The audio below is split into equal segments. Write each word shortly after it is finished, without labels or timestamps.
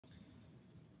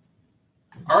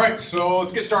All right, so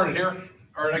let's get started here.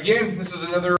 All right, again, this is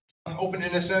another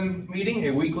OpenNSM meeting,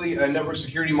 a weekly network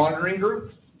security monitoring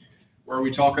group, where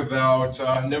we talk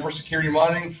about network security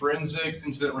monitoring, forensics,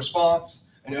 incident response,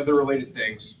 and other related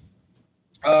things.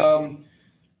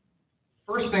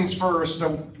 First things first,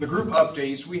 so the group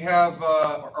updates. We have,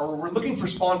 we're looking for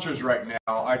sponsors right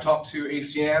now. I talked to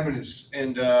ACM,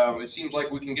 and it seems like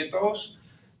we can get those.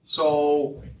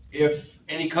 So if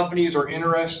any companies are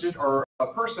interested, or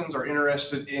persons are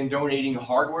interested in donating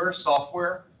hardware,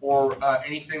 software, or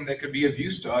anything that could be of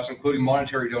use to us, including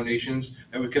monetary donations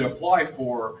that we could apply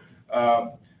for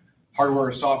hardware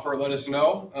or software, let us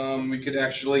know. We could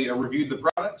actually review the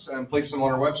products and place them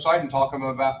on our website and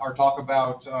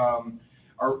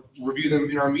review them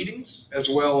in our meetings, as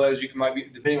well as you might be,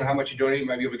 depending on how much you donate, you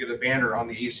might be able to get a banner on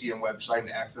the ACM website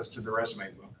and access to the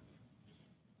resume book.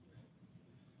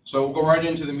 So we'll go right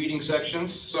into the meeting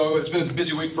sections. So it's been a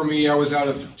busy week for me. I was out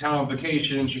of town on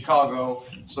vacation in Chicago,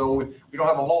 so we don't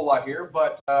have a whole lot here,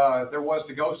 but there was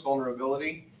the Ghost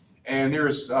vulnerability, and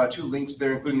there's 2 links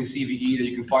there, including the CVE, that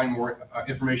you can find more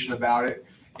information about it.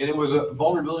 And it was a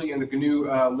vulnerability in the GNU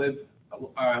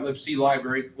libc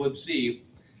library, libc.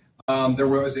 There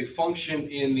was a function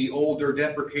in the older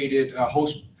deprecated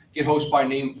get host by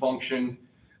name function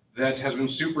that has been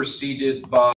superseded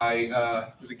by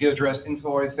the get address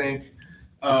info, I think,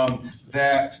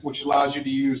 which allows you to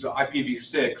use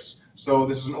IPv6. So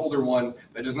this is an older one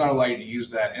that does not allow you to use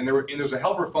that. And there's a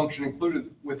helper function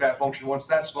included with that function. Once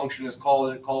that function is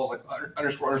called, it calls like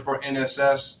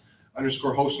 __NSS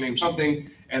 _hostname something,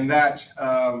 and that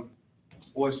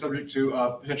was subject to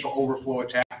a potential overflow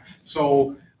attack.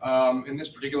 So in this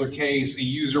particular case, a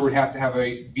user would have to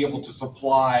be able to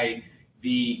supply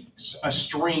a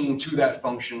string to that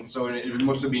function. So it would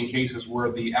mostly be in cases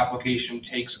where the application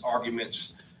takes arguments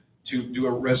to do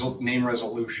a name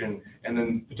resolution, and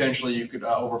then potentially you could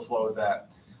overflow that.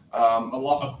 Of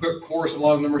course, a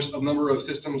number of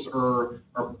systems or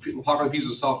popular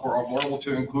pieces of software are vulnerable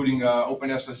to, including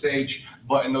OpenSSH,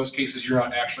 but in those cases you're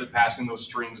not actually passing those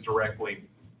strings directly.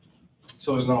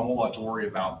 So there's not a whole lot to worry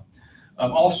about.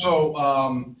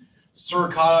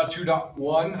 Suricata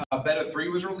 2.1 Beta 3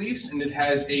 was released, and it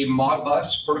has a Modbus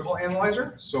protocol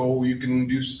analyzer, so you can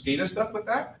do SCADA stuff with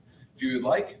that if you would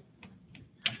like.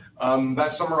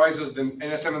 That summarizes the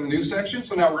NSM in the news section.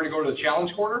 So now we're going to go to the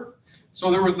challenge quarter.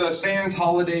 So there was the SANS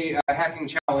holiday hacking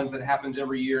challenge that happens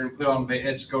every year, and put on by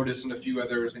Ed SCOTUS and a few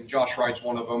others, and Josh Wright's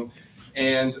one of them.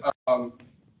 And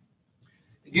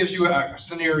it gives you a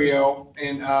scenario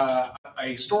and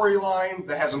a storyline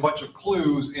that has a bunch of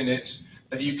clues in it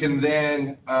that you can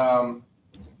then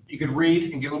you could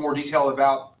read and get a little more detail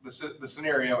about the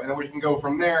scenario, and then we can go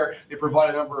from there. They provide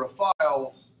a number of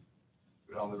files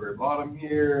on the very bottom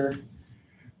here,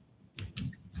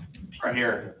 right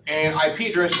here, and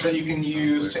IP addresses that you can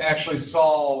use to actually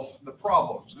solve the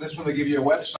problems. And this one, they give you a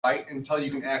website and tell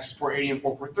you can access port 80 and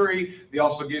 443. They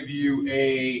also give you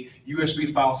a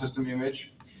USB file system image.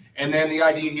 And then the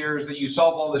idea here is that you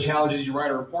solve all the challenges, you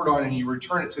write a report on, and you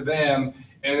return it to them,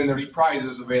 and then there's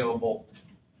prizes available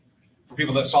for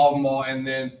people that solve them all, and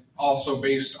then also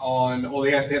based on, well,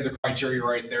 they have the criteria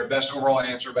right there: best overall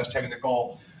answer, best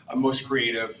technical, most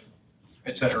creative,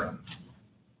 etc.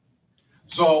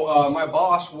 So my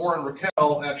boss, Warren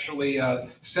Raquel, actually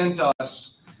sent us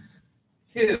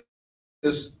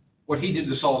what he did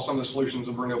to solve some of the solutions,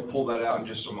 and we're going to pull that out in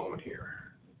just a moment here.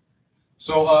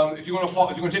 So if you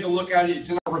want to take a look at it, it's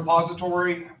in our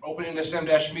repository,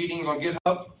 OpenNSM-meetings on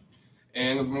GitHub.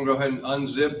 And I'm going to go ahead and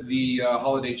unzip the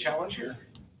holiday challenge here.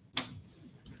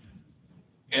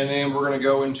 And then we're going to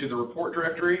go into the report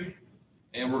directory,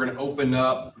 and we're going to open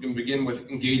up, we're going to begin with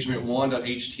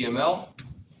engagement1.html.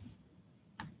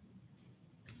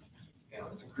 And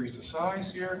let's increase the size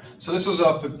here. So this was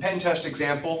a pen test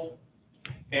example.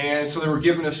 And so they were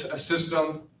given us a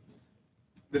system,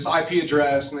 this IP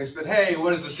address, and they said, hey,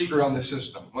 what is the secret on this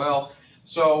system? Well,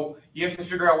 so you have to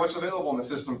figure out what's available in the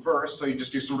system first, so you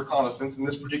just do some reconnaissance. In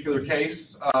this particular case,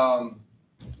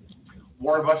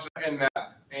 Warren busted in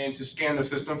that and to scan the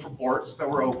system for ports that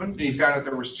were open, and he found that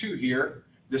there was 2 here,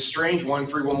 this strange one,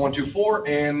 31124,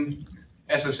 and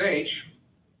SSH.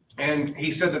 And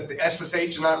he said that the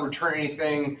SSH did not return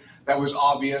anything that was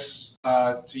obvious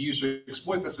to use to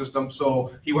exploit the system,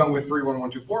 so he went with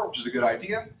 31124, which is a good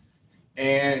idea.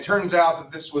 And it turns out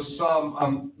that this was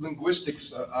some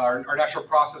linguistics, or natural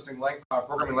processing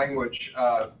programming language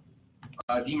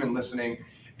daemon listening.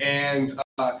 And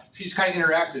he's kind of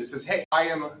interactive. It says, hey, I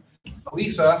am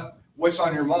Elisa, what's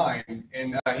on your mind?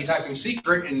 And he typed in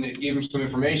secret, and it gave him some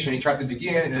information. He tried to dig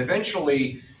in, and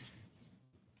eventually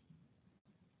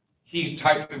he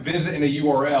typed visit in a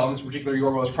URL. This particular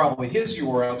URL is probably his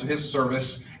URL to his service,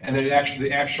 and then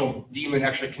the actual daemon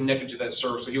actually connected to that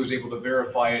service, so he was able to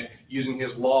verify it using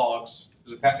his logs,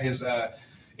 his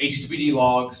HTTPD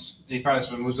logs. And he found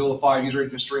some Mozilla 5 user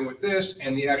agent string with this,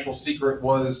 and the actual secret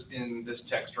was in this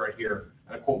text right here,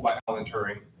 a quote by Alan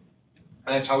Turing.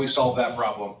 And that's how we solved that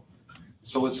problem.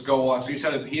 So let's go on. So he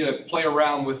had to play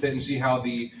around with it and see how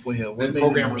the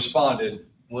program responded.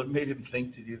 What made him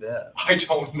think to do that? I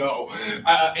don't know.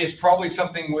 It's probably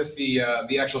something with the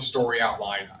actual story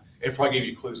outline. It probably gave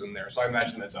you clues in there. So I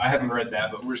imagine that's. I haven't read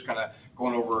that, but we're just kind of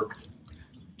going over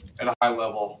at a high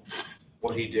level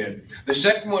what he did. The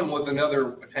second one was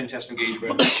another pen test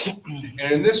engagement,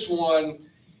 and in this one,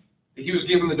 he was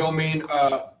given the domain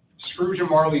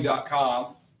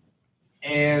scroogeandmarley.com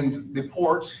and the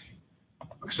port.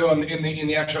 So in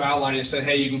the actual outline, it said,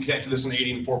 hey, you can connect to this in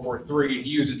 18443. He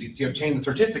used it to obtain the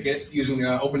certificate using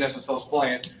OpenSSL's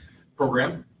client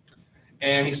program.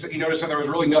 And he noticed that there was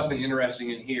really nothing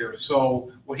interesting in here.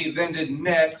 So what he then did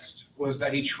next was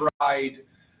that he tried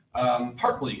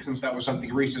Heartbleed, since that was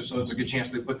something recent, so there's a good chance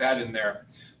they put that in there.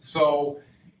 So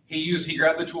he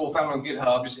grabbed the tool found on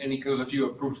GitHub, and there's a few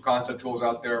proof of concept tools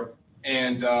out there,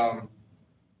 and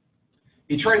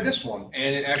he tried this one,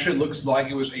 and it actually looks like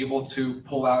it was able to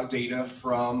pull out data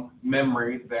from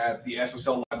memory that the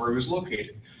SSL library was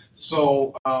located.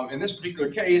 So in this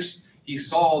particular case, he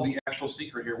saw the actual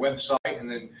secret here, website,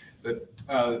 and then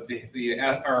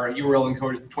our URL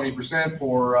encoded 20%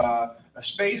 for a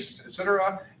space,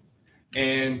 etc.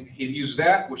 And he used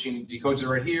that, which he decodes it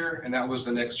right here, and that was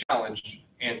the next challenge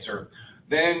answer.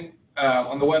 Then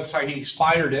on the website, he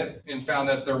spidered it and found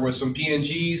that there was some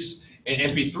PNGs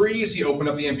and MP3s. He opened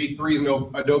up the MP3s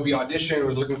in Adobe Audition,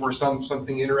 was looking for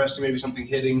something interesting, maybe something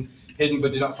hidden,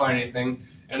 but did not find anything.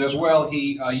 And as well,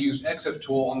 he used EXIF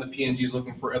tool on the PNGs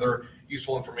looking for other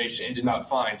useful information and did not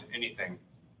find anything.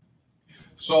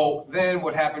 So then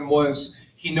what happened was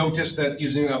he noticed that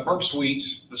using Burp Suite,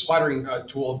 the spidering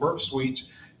tool, Burp Suite,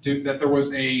 that there was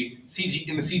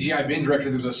in the CGI bin directory,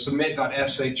 there was a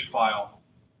submit.sh file.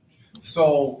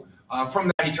 So from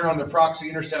that, he turned on the proxy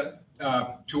intercept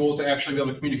tool to actually be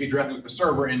able to communicate directly with the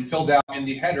server, and filled out in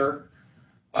the header,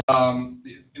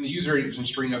 in the user agent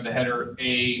string of the header,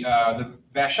 the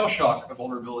bash shell shock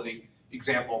vulnerability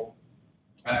example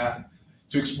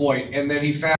to exploit. And then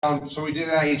he found, so he did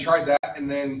that, he tried that, and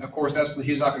then of course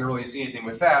he's not going to really see anything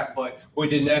with that, but what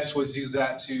he did next was use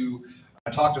that to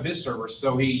talk to his server.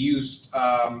 So he used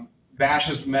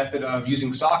Bash's method of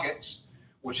using sockets,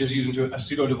 which is using a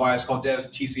pseudo device called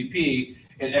devtcp,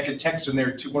 and echoed text in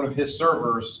there to one of his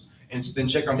servers, and then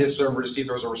check on his server to see if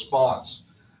there was a response.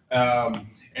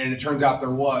 And it turns out there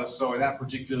was. So in that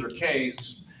particular case,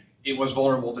 it was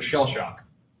vulnerable to shell shock.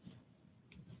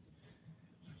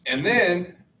 And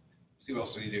then, let's see what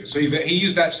else did he do? So he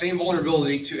used that same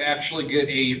vulnerability to actually get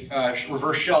a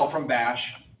reverse shell from Bash,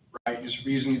 right? Just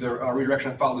using the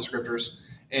redirection of file descriptors.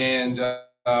 And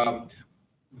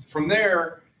from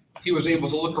there, he was able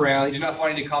to look around. He did not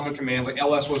find any common commands, like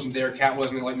ls wasn't there, cat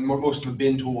wasn't there, like most of the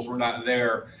bin tools were not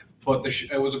there. But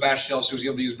it was a bash shell, so he was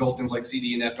able to use built-ins like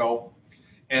cd and echo.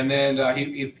 And then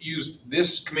he used this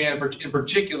command in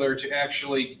particular to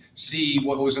actually see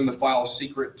what was in the file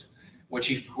secret, which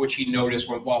he noticed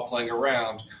while playing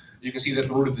around. You can see that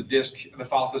the root of the disk, the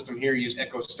file system here, used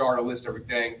echo star to list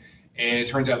everything, and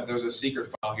it turns out that there was a secret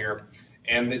file here.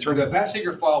 And it turns out that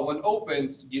secret file, when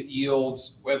opened, yields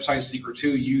website secret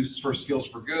 2, use your skills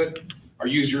for good,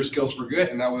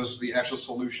 and that was the actual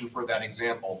solution for that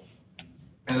example.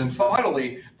 And then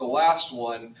finally, the last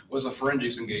one was a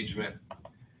forensics engagement.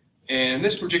 And in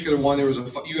this particular one, there was a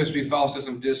USB file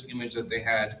system disk image that they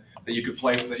had that you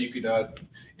could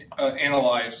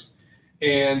analyze.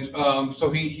 And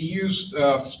so he used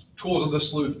tools of the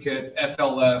sleuth kit,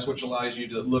 FLS, which allows you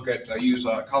to look at, use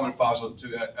common files to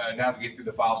navigate through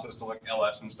the file system like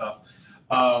LS and stuff.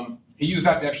 He used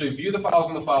that to actually view the files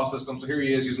in the file system. So here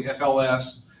he is using FLS,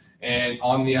 and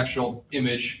on the actual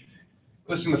image,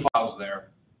 listing the files there.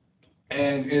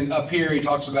 And up here, he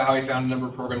talks about how he found a number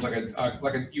of programs like a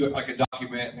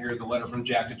document. And here's the letter from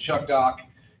Jack to Chuck doc,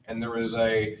 and there was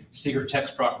a secret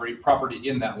text property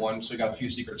in that one, so he got a few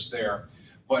secrets there.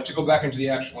 But to go back into the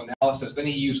actual analysis, then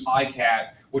he used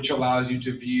iCat, which allows you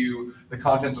to view the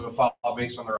contents of a file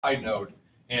based on their inode.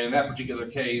 And in that particular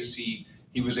case,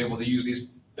 he was able to use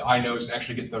the inodes to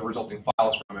actually get the resulting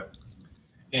files from it.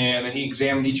 And then he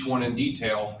examined each one in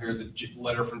detail. Here's the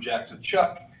letter from Jack to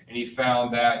Chuck, and he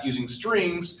found that using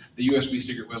strings, the USB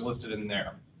secret was listed in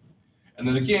there. And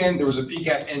then again, there was a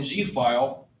PCAP-NG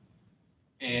file,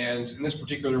 and in this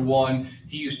particular one,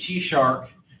 he used T-Shark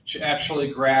to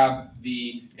actually grab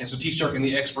and so T-Shark in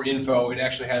the expert info, it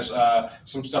actually has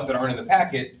some stuff that aren't in the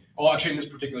packet. Well, actually, in this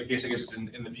particular case, I guess it's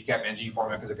in the PCAP-NG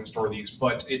format because it can store these,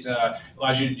 but it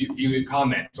allows you to view a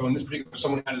comment. So in this particular,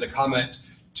 someone added a comment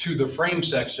to the frame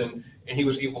section, and he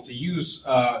was able to use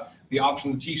the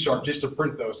option of T-Shark just to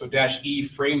print those. So -E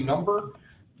frame number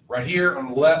right here on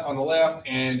the left,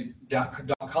 and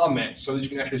 .comment, so that you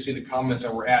can actually see the comments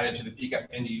that were added to the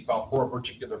PCAP-NG file for a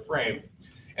particular frame.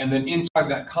 And then inside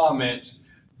that comment,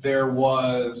 there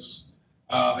was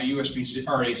a USB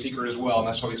RA secret as well, and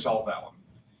that's how we solved that one.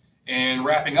 And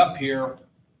wrapping up here,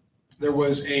 there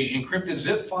was a encrypted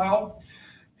zip file,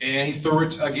 and he threw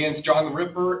it against John the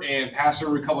Ripper and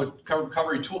password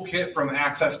recovery toolkit from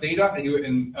Access Data,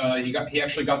 and he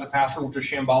actually got the password, which was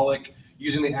shambolic,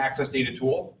 using the Access Data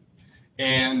tool.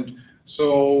 And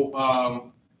so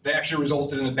that actually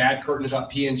resulted in a bad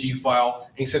curtain.png file.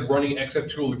 And he said running exec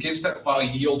tool against that file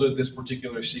yielded this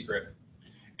particular secret.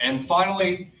 And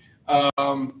finally, there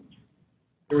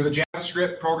was a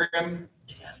JavaScript program,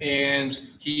 and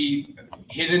he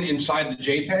hidden inside the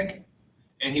JPEG,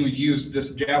 and he would use this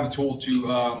Java tool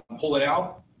to pull it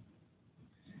out.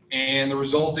 And the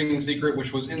resulting secret,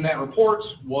 which was in that report,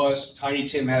 was Tiny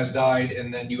Tim has died,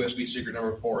 and then USB secret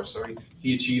number 4. So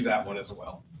he achieved that one as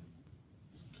well.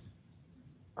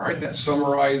 All right, that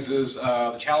summarizes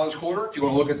the challenge quarter. If you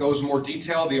want to look at those in more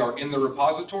detail, they are in the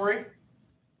repository.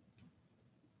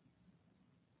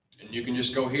 And you can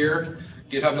just go here,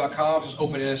 github.com, just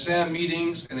OpenNSM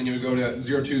meetings, and then you would go to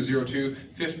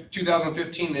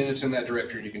 02/02/2015, and it's in that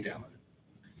directory, and you can download it.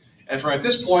 And for at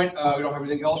this point, we don't have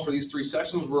anything else for these 3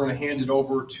 sections. We're going to hand it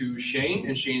over to Shane,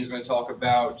 and Shane is going to talk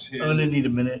about his... I'm going to need a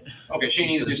minute. Okay, Shane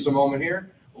needs just a moment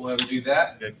here. We'll have him do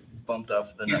that. Get bumped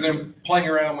off the He's been playing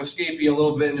around with Scapy a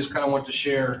little bit and just kind of want to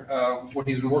share what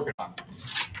he's been working on.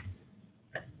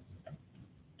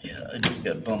 Yeah, I just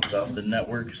got bumped off the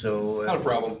network, so... Not a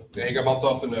problem. Yeah, he got bumped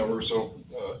off the network, so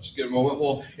just get a moment.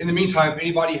 Well, in the meantime, if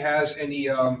anybody has any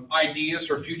ideas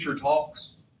for future talks,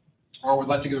 or would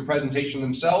like to give a presentation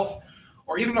themselves,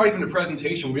 or even not even a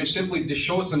presentation, just simply just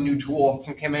show us a new tool,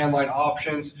 some command line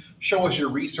options, show us your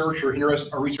research or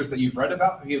research that you've read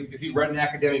about. If you've read an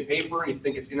academic paper and you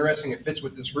think it's interesting, it fits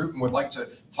with this group, and would like to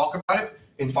talk about it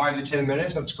in 5 to 10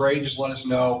 minutes, that's great. Just let us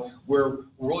know. We're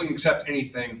willing to accept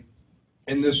anything.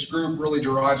 And this group really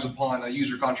derives upon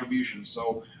user contributions.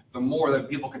 So the more that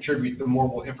people contribute, the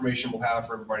more information we'll have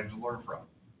for everybody to learn from.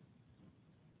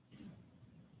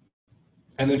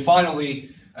 And then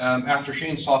finally, after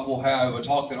Shane's talk, we'll have a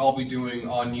talk that I'll be doing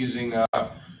on using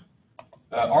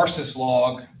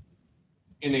Rsyslog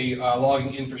in a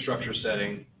logging infrastructure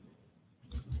setting.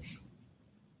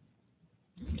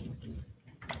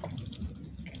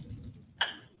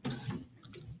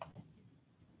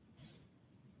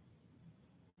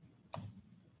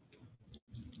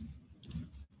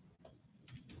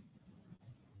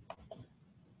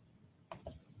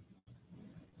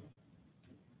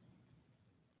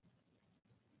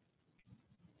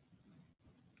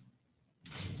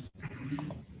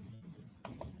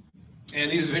 And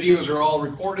these videos are all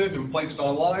recorded and placed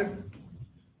online.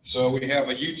 So we have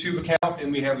a YouTube account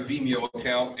and we have a Vimeo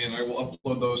account, and I will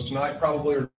upload those tonight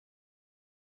probably, or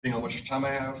depending on how much time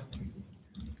I have.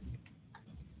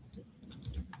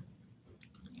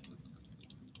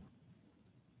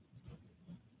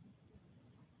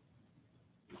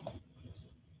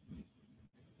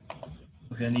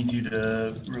 Okay, I need you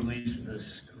to release the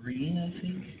screen, I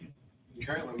think.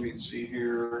 Okay, let me see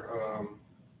here.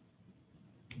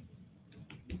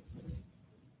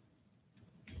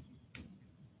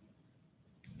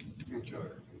 Okay.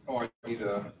 Oh, I need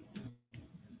to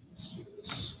see this.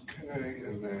 Okay,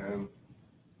 and then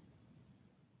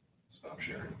stop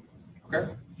sharing.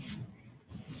 Okay.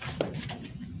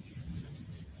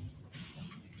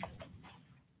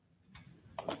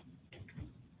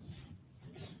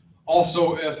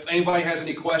 Also, if anybody has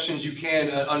any questions, you can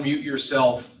unmute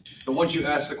yourself. But once you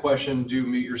ask the question, do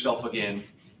mute yourself again.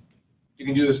 You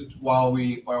can do this while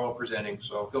we're presenting,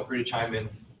 so feel free to chime in.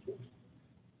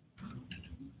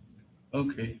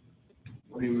 Okay.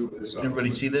 Let me move this up.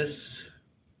 Everybody see this?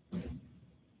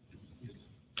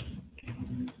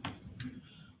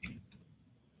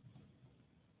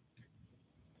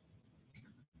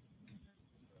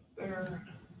 There.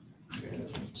 And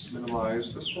let's minimize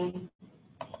this one.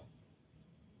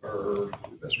 Or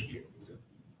the best we can.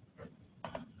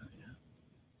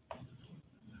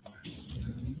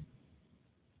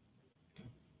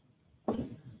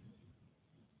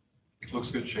 Looks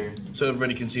good, Shane. So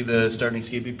everybody can see the starting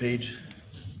Scapy page?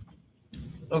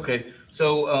 Okay,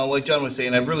 so like John was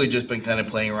saying, I've really just been kind of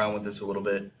playing around with this a little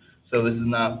bit. So this is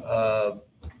not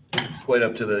quite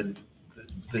up to the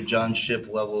Jon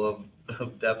Schipp level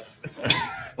of depth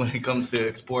when it comes to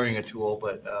exploring a tool,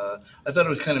 but I thought it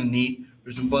was kind of neat.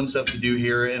 There's some fun stuff to do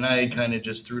here, and I kind of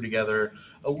just threw together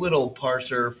a little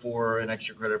parser for an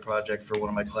extra credit project for one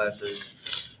of my classes.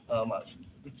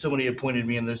 Somebody had pointed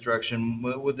me in this direction.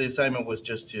 What the assignment was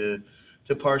just to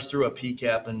parse through a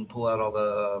PCAP and pull out all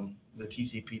the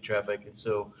TCP traffic, and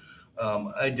so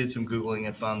I did some Googling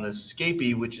and found this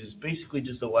Scapy, which is basically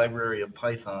just a library of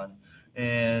Python,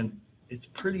 and it's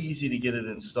pretty easy to get it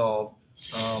installed.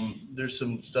 There's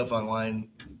some stuff online,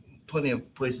 plenty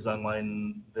of places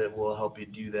online that will help you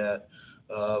do that.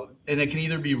 And it can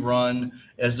either be run,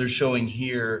 as they're showing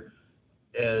here,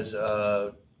 as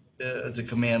a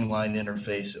command line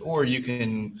interface, or you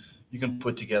can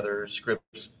put together scripts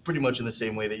pretty much in the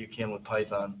same way that you can with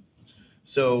Python.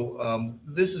 So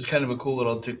this is kind of a cool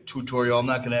little tutorial. I'm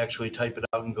not going to actually type it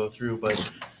out and go through,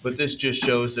 but this just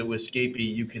shows that with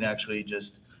Scapy you can actually just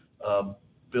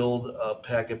build a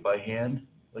packet by hand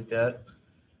like that.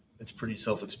 It's pretty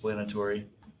self-explanatory.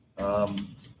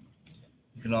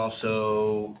 You can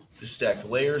also stack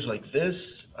layers like this.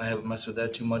 I haven't messed with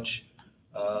that too much.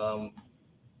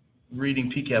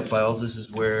 Reading PCAP files, this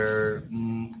is where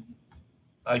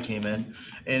I came in,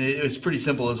 and it's pretty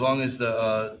simple. As long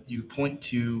as you point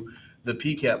to the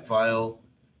PCAP file,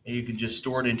 and you can just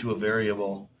store it into a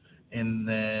variable. And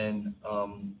then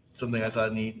something I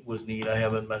thought was neat. I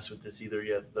haven't messed with this either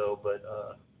yet, though, but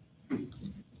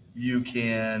you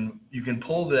can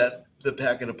pull the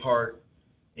packet apart,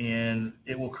 and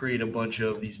it will create a bunch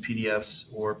of these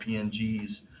PDFs or PNGs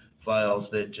files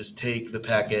that just take the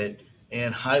packet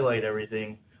and highlight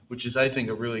everything, which is, I think,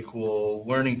 a really cool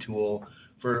learning tool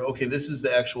for, okay, this is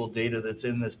the actual data that's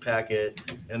in this packet,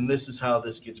 and this is how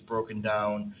this gets broken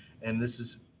down, and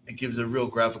it gives a real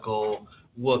graphical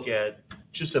look at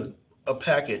just a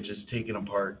packet just taken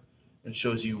apart, and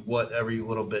shows you what every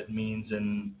little bit means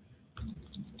and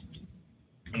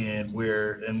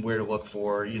where to look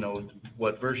for,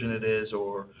 what version it is,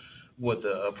 or what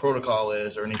the protocol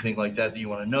is, or anything like that you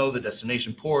want to know, the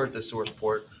destination port, the source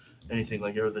port, anything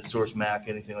like that, or the source MAC,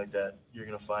 anything like that, you're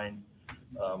going to find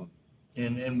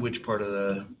in which part of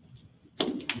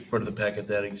the packet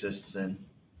that exists in.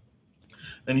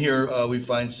 And here we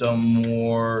find some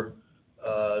more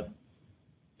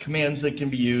commands that can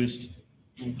be used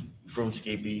from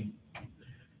Scapy.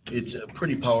 It's a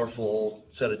pretty powerful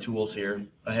set of tools here.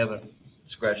 I haven't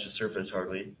scratched the surface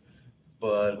hardly,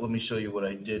 but let me show you what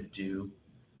I did do,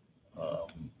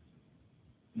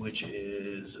 which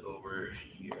is over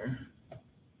here.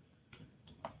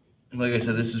 And like I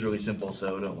said, this is really simple,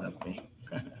 so don't laugh at me.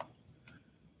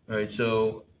 All right,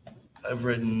 so I've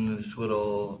written this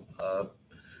little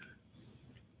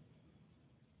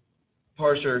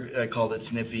parser. I called it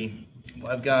Sniffy.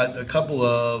 I've got a couple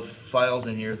of files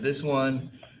in here. This one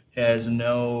has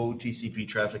no TCP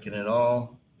traffic in it at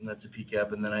all, and that's a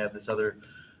PCAP. And then I have this other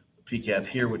PCAP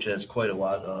here, which has quite a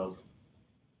lot of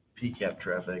PCAP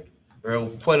traffic, or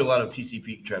quite a lot of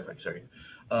TCP traffic, sorry.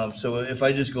 So if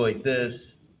I just go like this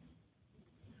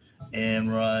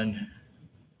and run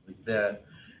like that,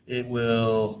 it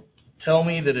will tell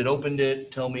me that it opened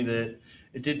it, tell me that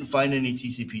it didn't find any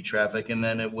TCP traffic, and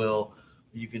then it will,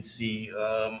 you can see,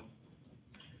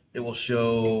 it will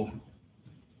show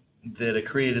that it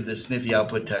created this sniffy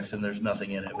output text and there's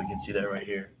nothing in it. We can see that right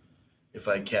here. If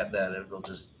I cat that, it will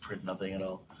just print nothing at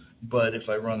all. But if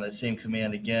I run that same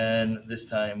command again, this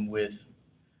time with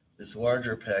this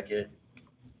larger packet,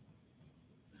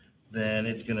 then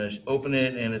it's going to open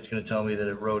it and it's going to tell me that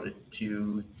it wrote it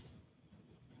to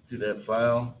that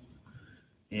file.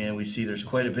 And we see there's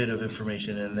quite a bit of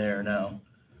information in there now.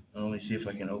 Let me see if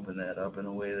I can open that up in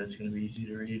a way that's going to be easy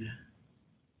to read.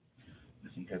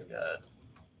 I think I've got...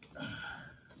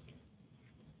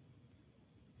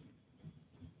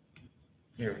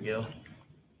 Here we go.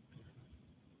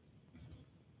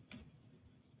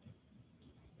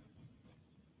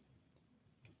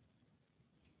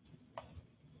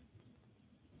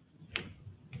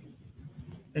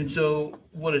 And so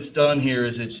what it's done here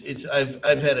is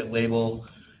I've had it label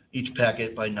each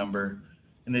packet by number,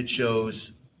 and it shows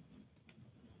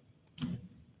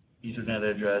Ethernet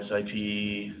address,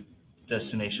 IP,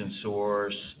 destination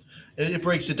source. It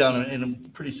breaks it down in a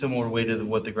pretty similar way to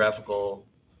what the graphical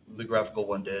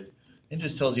one did. It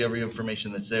just tells you every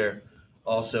information that's there.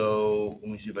 Also, let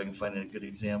me see if I can find a good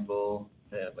example.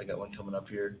 Yeah, I got one coming up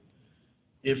here.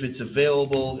 If it's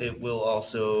available, it will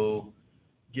also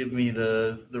give me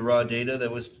the raw data that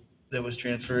was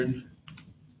transferred.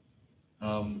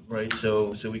 Right,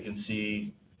 so we can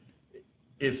see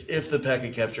if the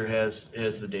packet capture has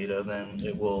the data, then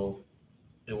it will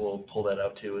it will pull that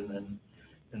out too, and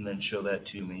then show that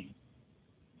to me.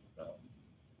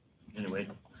 Anyway,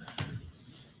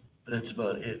 that's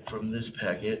about it from this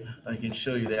packet. I can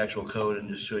show you the actual code and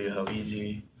just show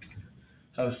you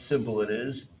how simple it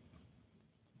is.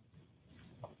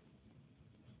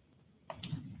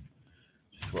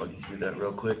 Just walking through that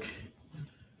real quick.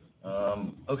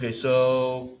 Okay,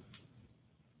 so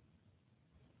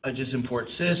I just import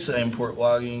sys, I import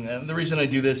logging, and the reason I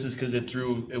do this is because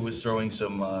it was throwing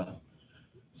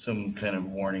some kind of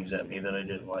warnings at me that I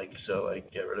didn't like, so I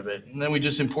get rid of it. And then we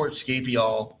just import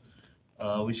SecurityOnion.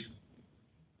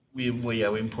 We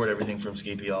import everything from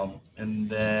SecurityOnion, and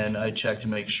then I check to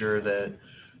make sure that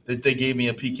they gave me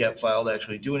a PCAP file to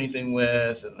actually do anything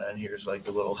with, and then here's like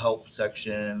the little help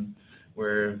section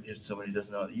where if somebody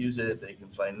doesn't know how to use it, they can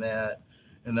find that.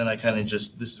 And then I kind of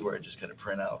this is where I just kind of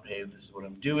print out, hey, this is what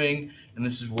I'm doing, and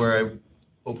this is where I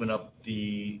open up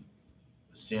the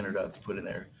standard out to put in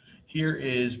there. Here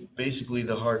is basically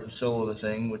the heart and soul of the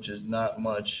thing, which is not a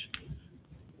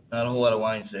whole lot of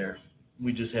lines there.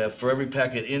 We just have, for every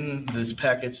packet in these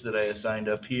packets that I assigned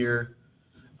up here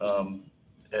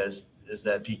as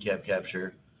that PCAP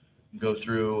capture, go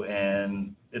through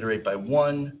and iterate by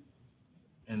one,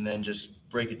 and then just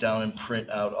break it down and print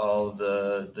out all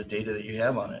the data that you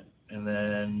have on it. And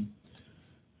then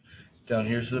down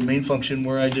here's the main function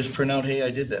where I just print out, hey,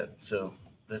 I did that. So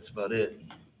that's about it.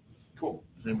 Cool.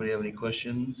 Does anybody have any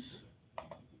questions?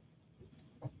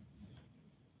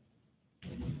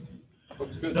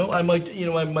 Looks good. No, I might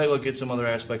look at some other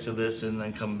aspects of this and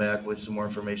then come back with some more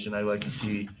information. I like to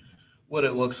see what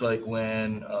it looks like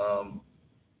when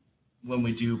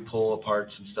we do pull apart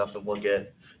some stuff and look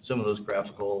at some of those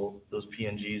those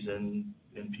PNGs and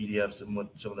PDFs and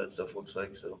what some of that stuff looks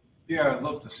like. So yeah, I'd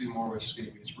love to see more of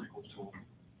Escape. It's a pretty cool tool.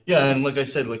 yeah, and like I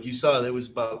said, like you saw, there was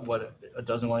about a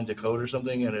dozen lines of code or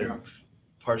something, and it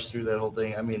parsed through that whole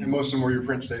thing. I mean, and most of them were your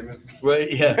print statement. Right?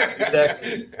 Yeah,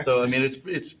 exactly. So I mean,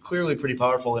 it's clearly pretty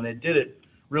powerful, and it did it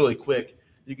really quick.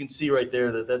 You can see right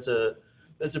there that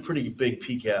that's a pretty big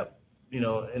PCAP,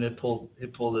 and it pulled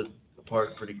it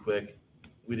apart pretty quick.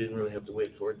 We didn't really have to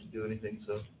wait for it to do anything,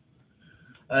 so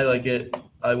I like it.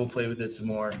 I will play with it some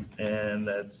more, and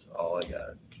that's all I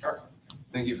got. All right.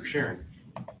 Thank you for sharing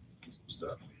some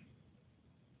stuff.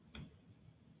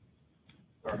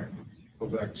 All right, go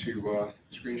back to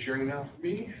screen sharing now for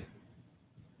me.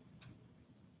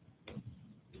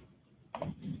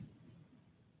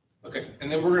 Okay,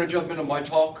 and then we're going to jump into my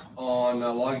talk on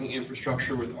logging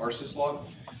infrastructure with Rsyslog.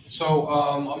 So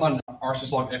I'm not an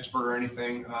Rsyslog expert or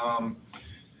anything.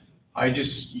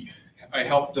 I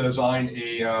helped design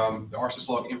the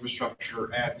Rsyslog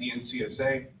infrastructure at the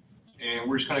NCSA, and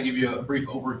we're just going to give you a brief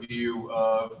overview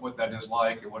of what that is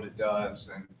like and what it does,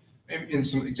 and maybe in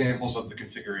some examples of the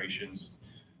configurations.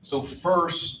 So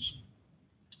first,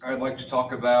 I'd like to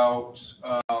talk about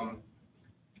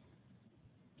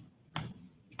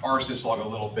Rsyslog a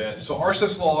little bit. So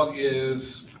Rsyslog is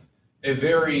a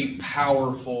very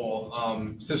powerful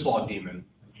syslog daemon.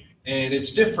 And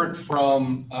it's different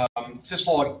from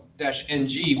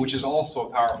Syslog-NG, which is also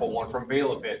a powerful one from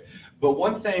Bailabit. But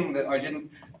one thing that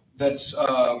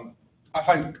I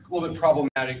find a little bit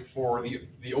problematic for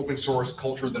the open source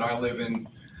culture that I live in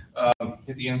at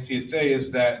the NCSA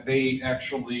is that they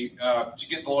actually, to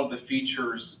get a lot of the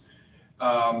features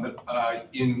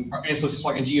in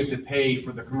Syslog-NG, you have to pay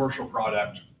for the commercial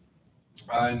product.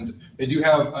 And they do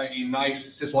have a nice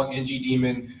Syslog-NG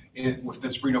daemon with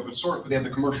this free open source, but they have the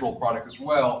commercial product as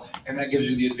well, and that gives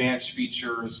you the advanced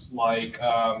features like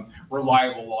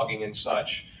reliable logging and such.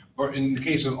 But in the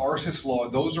case of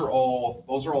Rsyslog, those are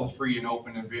all free and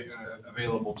open and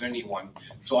available to anyone.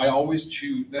 So I always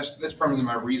choose. That's probably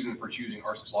my reason for choosing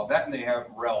Rsyslog. That, and they have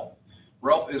RHELP.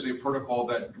 RHELP is a protocol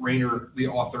that Rainer, the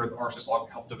author of Rsyslog,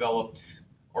 helped develop.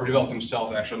 Or develop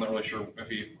himself, actually. I'm not really sure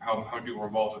how people were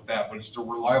involved with that, but it's a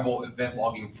reliable event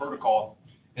logging protocol,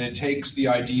 and it takes the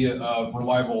idea of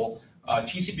reliable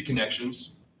TCP connections,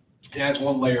 it adds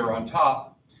one layer on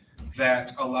top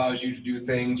that allows you to do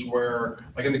things where,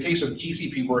 like in the case of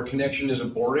TCP, where a connection is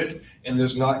aborted and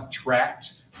is not tracked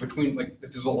between, like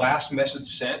if there's a last message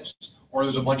sent, or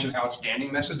there's a bunch of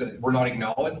outstanding messages that were not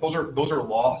acknowledged, those are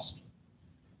lost.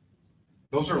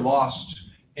 Those are lost.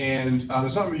 And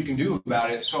there's nothing you can do about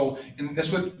it. So that's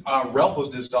what RHELP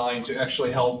was designed to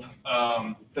actually help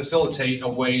facilitate a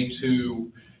way to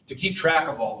keep track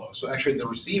of all those. So actually the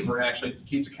receiver actually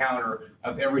keeps a counter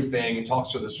of everything and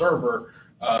talks to the server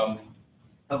of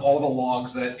all the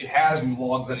logs that it has and the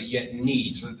logs that it yet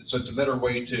needs. So it's a better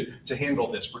way to handle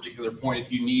this particular point.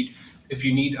 If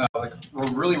you need like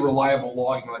really reliable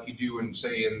logging like you do in,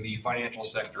 say, in the financial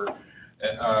sector,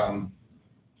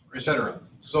 etc.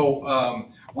 So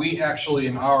we actually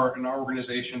in our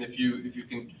organization, if you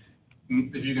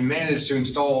can manage to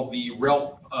install the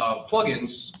RHEL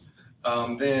plugins,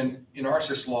 then in our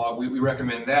syslog we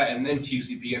recommend that, and then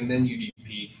TCP, and then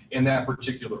UDP in that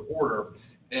particular order.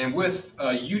 And with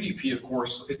UDP, of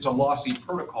course, it's a lossy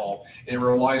protocol, and it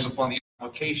relies upon the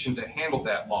application to handle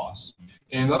that loss.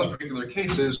 And in those particular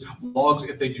cases, logs,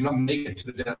 if they do not make it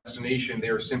to the destination, they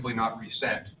are simply not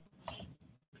resent.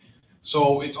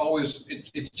 So it's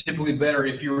typically better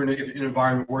if you're in an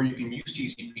environment where you can use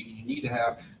TCP. You need to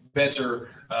have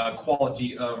better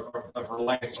quality of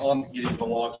reliance on getting the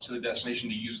logs to the destination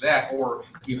to use that, or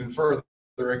even further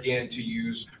again to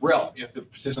use RHEL if the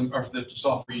system or if the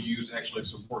software you use actually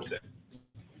supports it.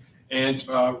 And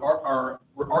our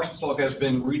syslog has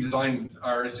been redesigned,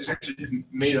 or it's actually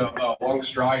made a long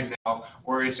stride now,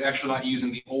 where it's actually not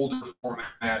using the older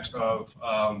format of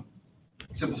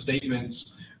simple statements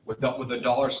with a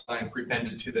dollar sign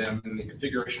prepended to them in the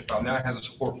configuration file. Now it has a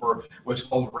support for what's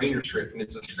called Rsyslog, and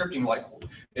it's a scripting like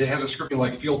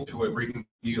feel to it, where you can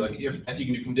do you can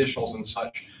do conditionals and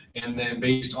such, and then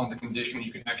based on the condition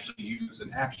you can actually use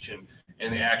an action,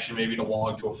 and the action maybe to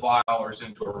log to a file or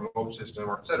send to a remote system,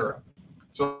 or etc.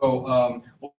 So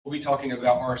we'll be talking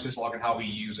about our syslog and how we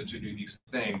use it to do these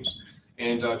things.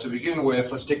 And to begin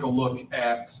with, let's take a look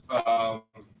at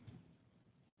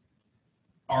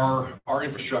our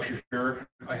infrastructure here.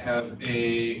 I have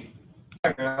a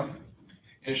diagram.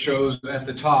 It shows at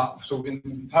the top. So in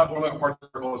the top one of my parts of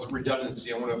the article is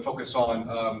redundancy. I want to focus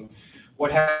on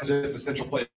what happens if the central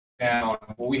place is down.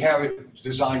 Well, we have it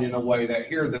designed in a way that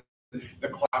here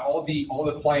all the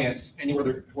clients,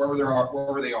 wherever they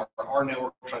are, our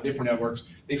networks, on different networks,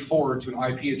 they forward to an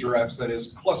IP address that is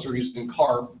clustered using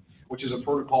CARP, which is a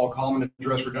protocol, common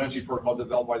address redundancy protocol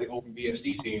developed by the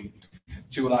OpenBSD team,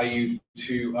 to allow you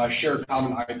to share a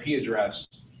common IP address,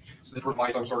 so that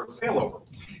provides some sort of failover.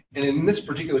 And in this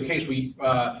particular case, we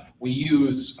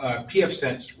use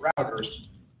pfSense routers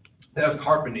that have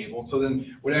CARP enabled. So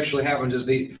then what actually happens is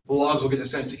the logs will get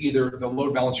sent to either the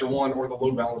load balancer 1 or the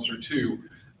load balancer 2,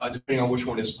 depending on which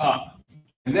one is up.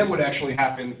 And then what actually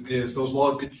happens is those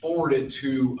logs get forwarded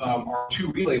to our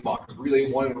two relay boxes, relay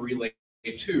 1 and relay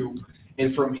 2.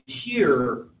 And from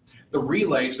here, the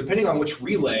relays, depending on which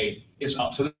relay is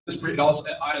up, so this also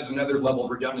adds another level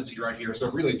of redundancy right here. So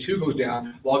if relay 2 goes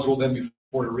down, logs will then be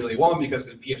forwarded to relay 1, because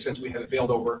the pfSense we have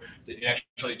failed over, it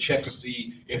actually checks to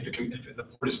see if the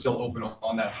port is still open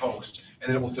on that host, and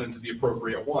then it will send it to the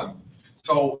appropriate one.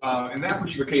 So in that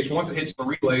particular case, once it hits the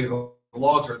relay, the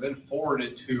logs are then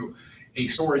forwarded to a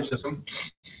storage system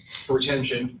for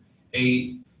retention,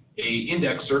 a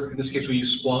indexer, in this case we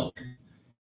use Splunk,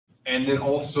 and then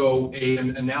also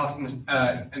an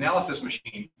analysis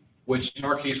machine, which in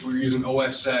our case we're using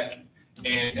OSSec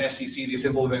and SEC, the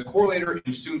Simple Event Correlator,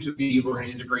 and soon to be we're going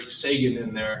to integrate Sagan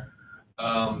in there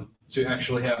to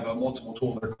actually have multiple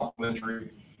tools that are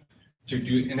complementary to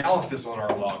do analysis on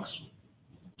our logs.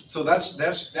 So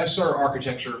that's our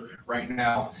architecture right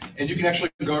now, and you can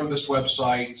actually go to this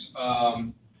website.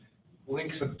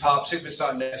 Links at the top,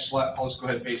 safest.net/. I'll just go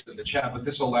ahead and paste it in the chat, but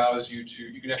this allows you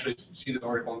can actually see the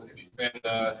article and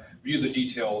view the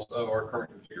details of our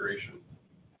current configuration.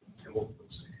 And let's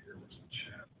see here, where's the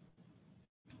chat?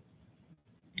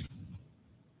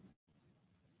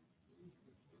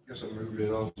 I guess I moved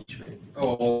it off the screen.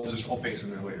 Oh, I'll paste it in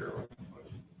there later.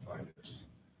 Find it.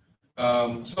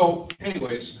 So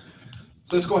anyways,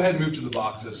 let's go ahead and move to the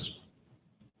boxes.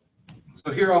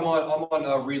 So here I'm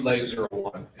on relay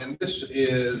 01, and this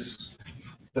is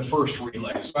the first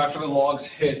relay. So after the logs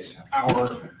hit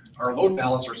our load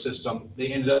balancer system,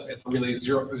 they ended up at relay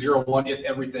 01 if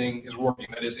everything is working.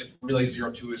 That is, if relay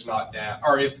 02 is not down,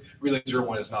 or if relay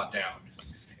 01 is not down.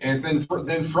 And then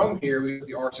from here, we have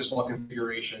the syslog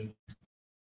configuration.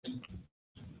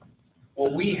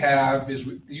 What we have is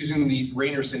using the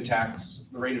Rainer syntax,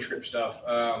 the Rainer script stuff.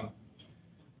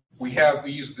 We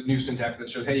use the new syntax that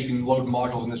shows, hey, you can load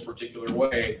modules in this particular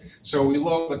way. So we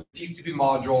load the TCP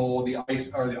module, the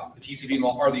TCP or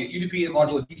the UDP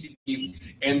module, the TCP,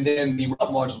 and then the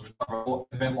RHEL module,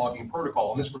 event logging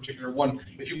protocol. In this particular one,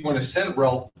 if you want to send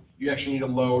RHEL, you actually need to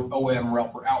load OM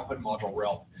RHEL for output module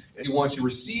RHEL. If you want to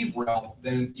receive RHEL,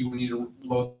 then you will need to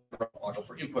load the RHEL module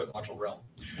for input module RHEL.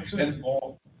 And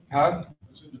RHEL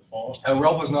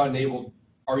was not enabled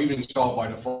or even installed by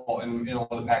default in all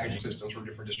the packaging systems for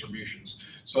different distributions.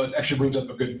 So it actually brings up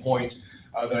a good point.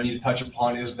 that I need to touch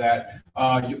upon is that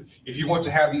if you want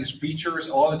to have these features,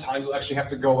 a lot of the times you'll actually have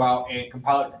to go out and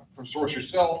compile it from source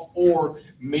yourself, or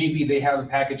maybe they have a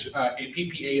package, a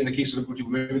PPA in the case of Ubuntu,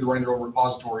 maybe they're running their own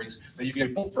repositories that you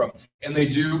can pull from. And they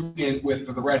do, with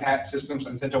the Red Hat systems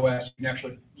and CentOS, you can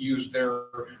actually use their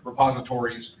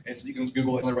repositories, and so you can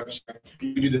Google it on their website.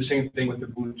 You can do the same thing with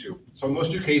Ubuntu. So in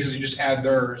those two cases, you just add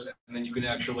theirs, and then you can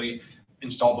actually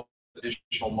install the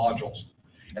additional modules.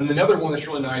 And another one that's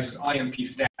really nice is IMP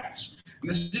stats. And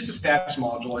this is just a stats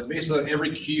module, and basically on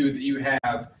every queue that you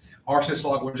have, our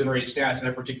Rsyslog will generate stats at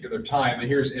a particular time, and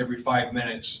here's every 5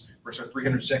 minutes, or so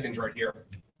 300 seconds right here.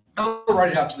 I'll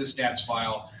write it out to the stats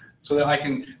file so that I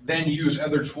can then use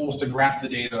other tools to graph the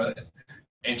data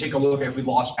and take a look at if we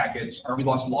lost packets, or we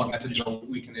lost log messages, or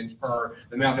we can infer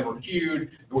the amount that were queued,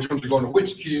 which ones are going to which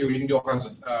queue. You can do all kinds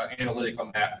of analytic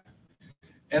on that.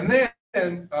 And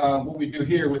then what we do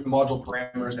here with the module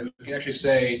parameters is we can actually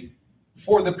say,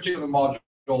 for the particular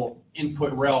module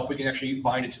input rel, we can actually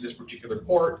bind it to this particular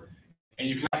port. And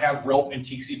you cannot have RELP and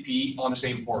TCP on the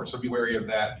same port, so be wary of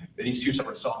that. They need two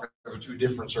separate sockets for two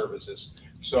different services.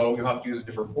 So you'll have to use a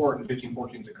different port, and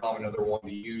 1514 is a common other one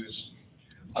to use.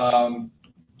 And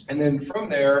then from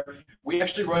there, we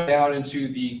actually run down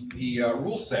into the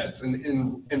rule sets.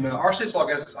 And our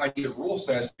Syslog has this idea of rule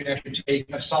sets. We can actually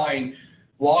assign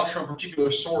logs from a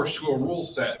particular source to a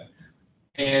rule set.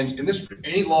 And in this,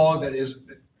 any log that is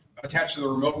attached to the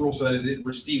remote rule set, it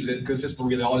receives it, because this is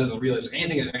really all it is. Really,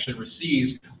 anything it actually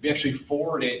receives, we actually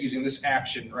forward it using this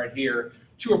action right here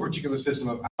to a particular system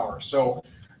of ours. So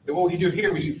what we do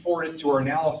here, we forward it to our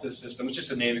analysis system. It's just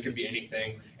a name; it could be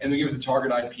anything, and we give it the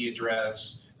target IP address,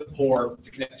 the port to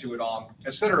connect to it on,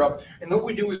 etc. And what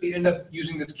we do is we end up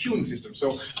using this queuing system.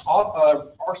 So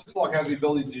our Syslog has the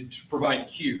ability to provide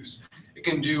queues. It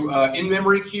can do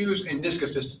in-memory queues and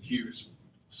disk-assisted queues.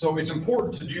 So it's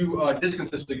important to do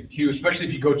disk-assisted queues, especially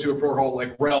if you go to a protocol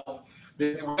like RELP.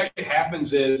 What actually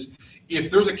happens is,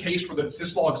 if there's a case where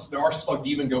our Syslog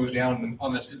daemon goes down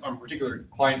on a particular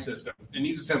client system, it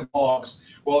needs to send logs.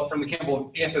 Well, from the example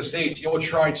of SSH, you'll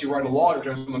try to write a log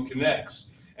every time someone connects.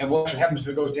 And what happens if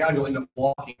it goes down, you'll end up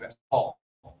blocking that call.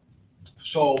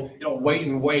 So it'll wait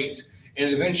and wait.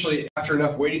 And eventually, after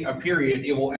enough waiting a period,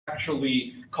 it will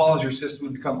actually cause your system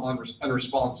to become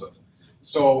unresponsive.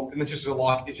 So, and it's just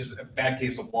a bad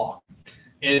case of block.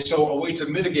 And so a way to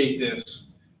mitigate this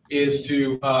is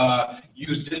to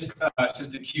use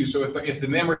disk-assisted queues. So if the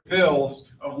memory fills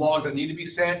of logs that need to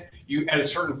be sent, you at a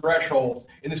certain threshold,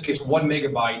 in this case 1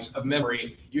 megabyte of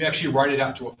memory, you actually write it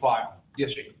out to a file. Yes,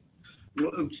 Jake?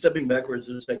 Stepping backwards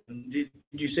a second, did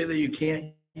you say that you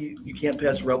can't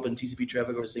pass RELP and TCP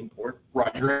traffic over the same port?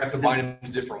 Right, you're going to have to bind it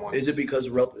to different ones. Is it because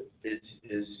RELP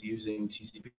is using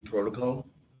TCP protocol?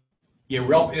 Yeah,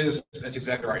 RELP is, that's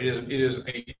exactly right. It is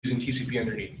using TCP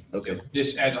underneath. Okay. This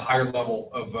adds a higher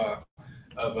level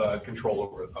of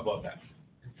control above that.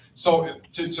 So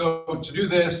to do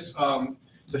this,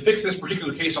 to fix this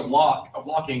particular case of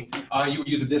locking, you would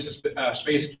use a disk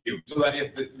space queue, so that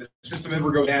if the system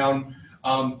ever goes down,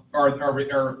 our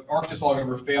Syslog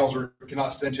ever fails or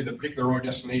cannot send to the particular remote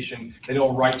destination, then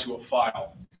it'll write to a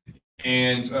file.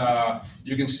 And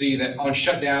you can see that on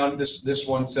shutdown, this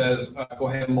one says go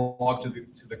ahead and log to the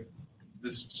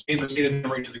stated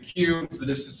memory to the queue, to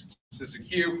the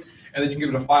queue, and then you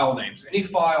give it a file name. So any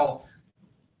file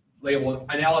labeled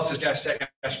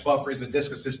analysis-sec-buffer is a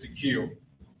disk-assisted queue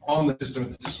on the system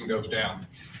if the system goes down.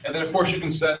 And then, of course, you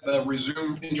can set the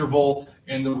resume interval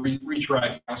and the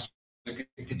retry count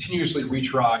to continuously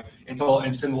retry and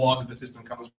send the log if the system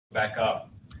comes back up.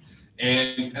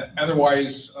 And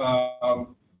otherwise,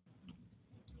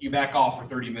 you back off for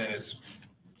 30 minutes.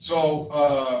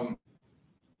 So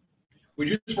we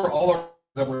do this for all our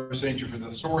that we're saying for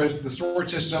the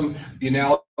storage system, the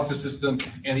analysis system,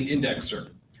 and the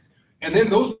indexer. And then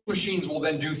those machines will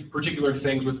then do particular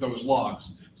things with those logs.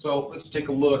 So let's take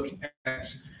a look at,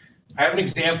 I have an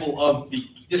example of the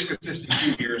disk-assisted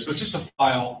queue here. So it's just a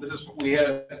file. We had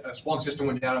a Splunk system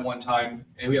went down at one time,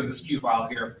 and we have this queue file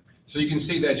here. So you can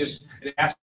see that it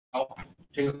asks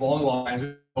take the long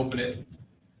lines, open it,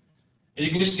 and you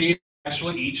can just see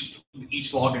actually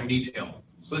each log in detail.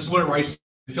 So this is what it writes.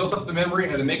 It fills up the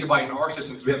memory at a megabyte in our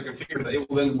system, so we have it configured that it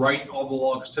will then write all the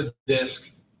logs to the disk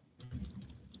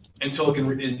until it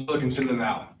can send them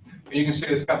out. And you can see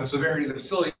it's got the severity of the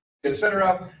facility,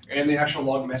 etc., and the actual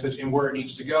log message and where it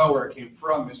needs to go, where it came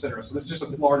from, etc. So this is just a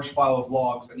large file of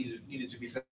logs that needed to be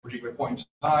sent at a particular point in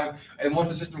time, and once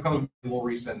the system comes, we'll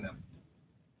resend them.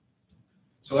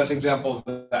 So that's an example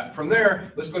of that. From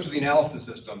there, let's go to the analysis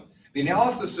system. The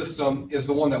analysis system is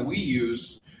the one that we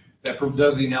use that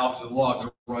does the analysis of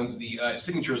logs, runs the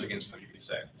signatures against them, you could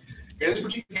say. In this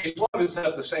particular case, a lot of it's set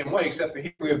up the same way, except that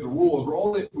here we have the rules.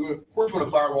 We of course want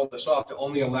to firewall this off to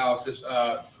only allow this,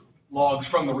 logs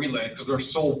from the relay, because their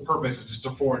sole purpose is just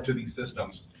to forward to these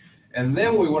systems. And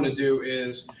then what we want to do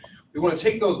is we want to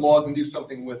take those logs and do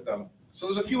something with them. So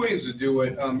there's a few ways to do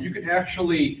it. You can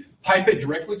actually pipe it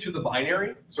directly to the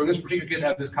binary. So in this particular case, I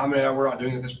have this comment out, we're not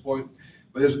doing it at this point,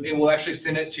 but it will actually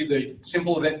send it to the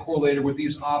simple event correlator with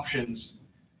these options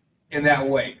in that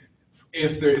way,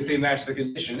 if they match the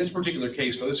condition. In this particular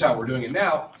case, so this is how we're doing it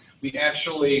now, we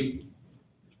actually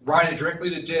write it directly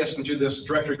to disk into this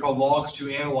directory called logs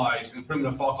to analyze and put them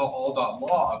in a file called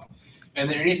all.log. And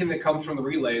then anything that comes from the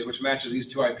relays, which matches these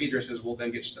two IP addresses, will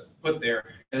then get put there,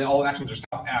 and then all actions are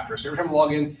stopped after. So every time I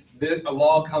log in, a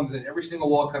log comes in, every single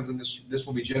log comes in, this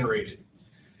will be generated.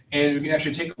 And we can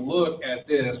actually take a look at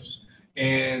this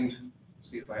and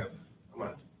see if I have,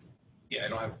 I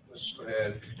don't have, let's go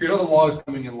ahead. Here's all the logs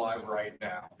coming in live right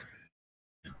now.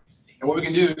 And what we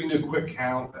can do, we can do a quick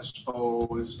count, I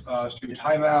suppose, student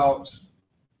timeout.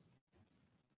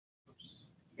 Oops,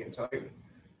 can't type.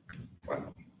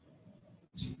 Wow.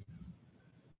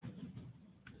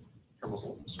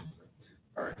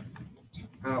 All right.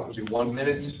 Now we'll do 1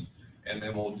 minute, and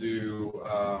then we'll do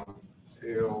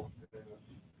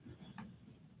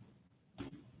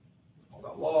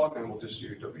log, and we'll just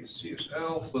do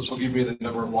WCSL. This will give me the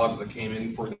number of logs that came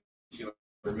in for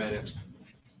the minute.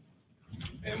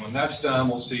 And when that's done,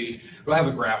 we'll see. We'll have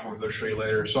a graph we'll show you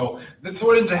later. So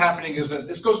what ends up happening is that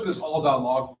this goes to this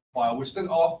all.log file, which then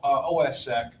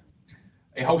OSSec,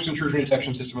 a host intrusion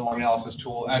detection system and log analysis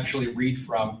tool, actually read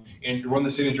from and run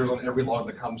the signatures on every log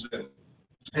that comes in.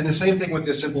 And the same thing with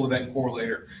this simple event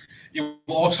correlator. It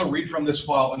will also read from this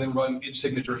file and then run its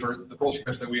signatures, or the Perl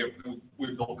scripts that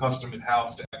we've built custom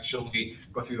in-house to actually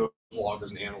go through those logs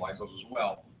and analyze those as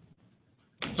well.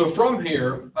 So from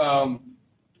here,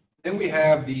 then we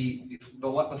have the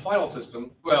final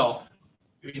system. Well,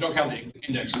 if you don't count the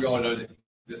index, we all know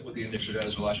that what the indexer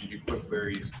does will actually do quick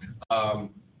queries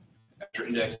after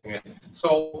indexing it.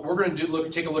 So we're going to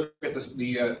take a look at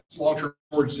the long-term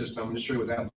storage system and just show you what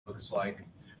that looks like.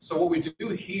 So what we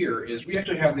do here is we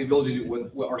actually have the ability to do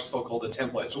what our so-called a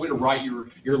template. So we're going to write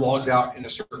your logs out in a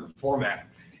certain format.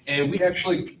 And we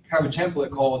actually have a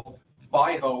template called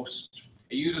by host.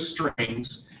 It uses strings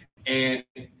and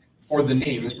for the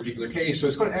name in this particular case. So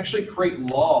it's going to actually create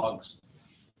logs.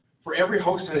 For every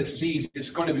host that it sees, it's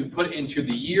going to be put into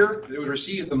the year that it would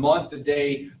receive, the month, the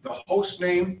day, the host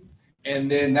name,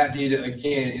 and then that data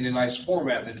again in a nice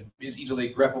format that is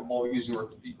easily grepable using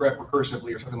grep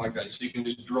recursively or something like that. So you can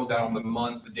just drill down on the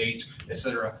month, the date,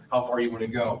 etc., how far you want to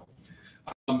go.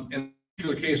 In this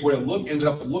particular case, what it ends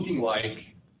up looking like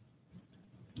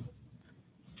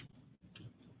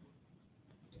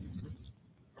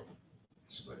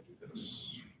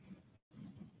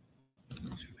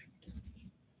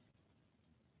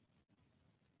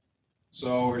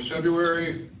so here's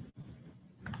February,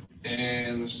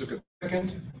 and let's look at the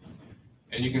second,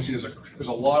 and you can see there's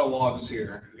a lot of logs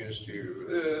here. We can just do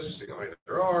this, see how many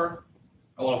there are.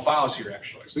 A lot of files here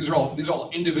actually. So these are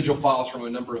all individual files from a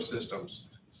number of systems.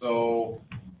 So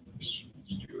let's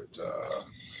do it.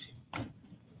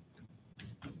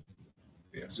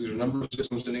 Yeah, so there's a number of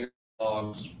systems sending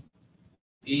logs,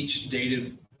 each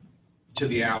dated to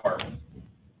the hour.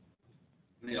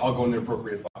 And they all go in their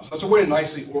appropriate files. So that's a way to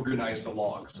nicely organize the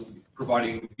logs,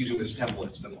 using this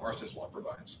templates that Rsyslog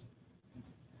provides.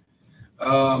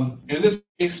 In this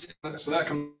case, so that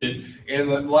completed. In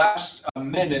the last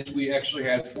minute, we actually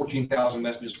had 14,000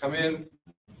 messages come in,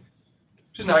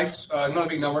 which is nice. Not a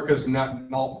big number because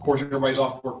of course everybody's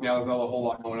off work now. There's not a whole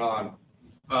lot going on.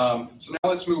 So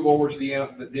now let's move over to the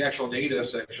actual data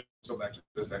section. Let's go back to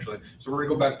this actually. So we're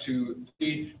going to go back to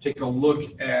take a look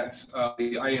at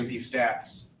the IMP stats.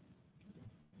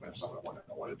 That's not what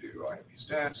I want to do. IMP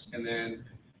stats, and then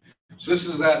so this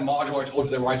is that module I told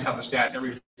you that writes out the stat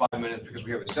every 5 minutes because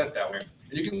we have it set that way.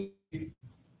 And you can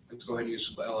let's go ahead and use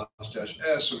ls-s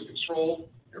so we can scroll.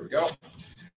 Here we go.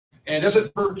 And it does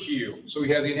it per queue. So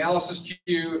we have the analysis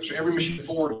queue. So every machine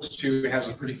forwards to has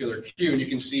a particular queue, and you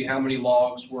can see how many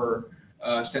logs were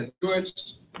sent to it,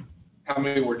 how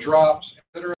many were dropped,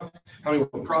 etc. How many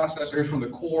were processed. Here's from the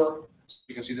core. So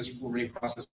you can see this were being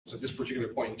processed at this particular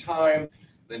point in time.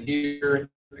 Then here,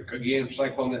 again,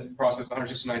 Cyclone that processed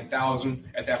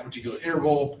 169,000 at that particular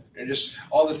interval. And just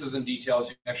all this is in details.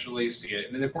 You can actually see it.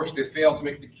 And then, of course, if they failed to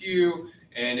make the queue,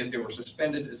 and if they were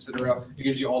suspended, etc., it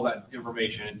gives you all that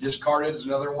information. And discarded is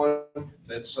another one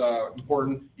that's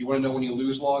important. You want to know when you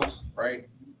lose logs, right?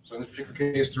 So in this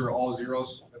particular case, they're all zeros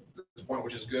at this point,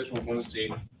 which is good. So we want to see.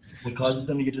 What causes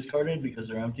them to get discarded? Because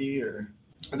they're empty, or?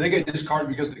 And they get discarded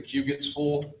because the queue gets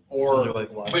full, Those or, are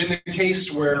like what? but in the case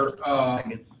where,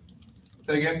 Packets,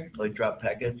 say again? like drop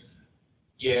packets?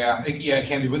 Yeah, it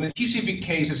can be. But in the TCP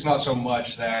case, it's not so much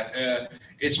that.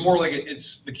 It's more like it's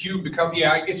the queue becomes,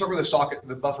 it's over the socket,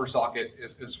 the buffer socket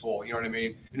is full, you know what I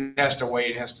mean? And it has to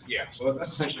wait, so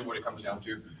that's essentially what it comes down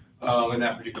to in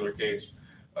that particular case.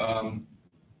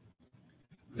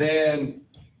 Then,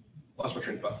 lost my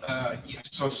train of thought.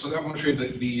 So I'm going to show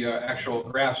you the actual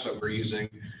graphs that we're using.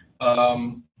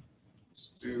 So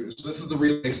this is the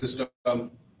relay system.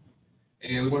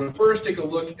 And we're going to first take a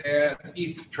look at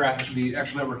ETH traffic, the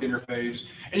actual network interface.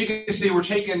 And you can see we're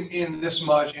taking in this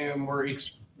much and we're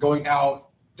going out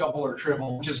double or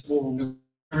triple, which is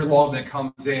every log that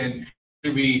comes in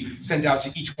to be sent out to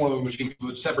each one of the machines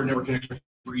with a separate network connection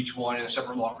for each one and a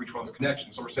separate log for each one of the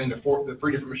connections. So we're saying the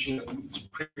three different machines at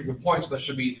pretty good points, so that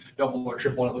should be double or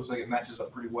triple, and it looks like it matches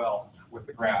up pretty well with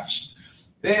the graphs.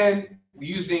 Then,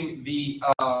 using the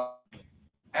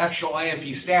actual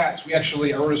IMP stats, we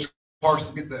actually are going to parse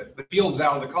to get the fields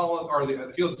out of the column, or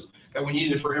the fields that we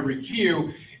needed for every queue,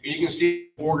 and you can see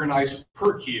organized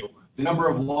per queue, the number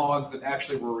of logs that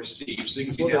actually were received. So you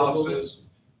can see the analysis.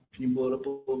 Can you blow it up a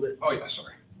little bit? Oh yeah,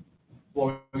 sorry.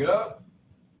 Blowing it up.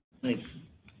 Thanks.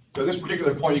 So at this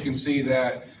particular point, you can see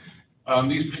that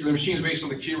these particular machines based on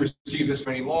the queue receive this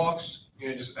many logs.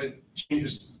 And it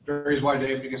changes, varies by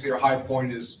day, but you can see our high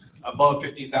point is above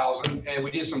 50,000. And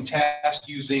we did some tests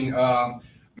using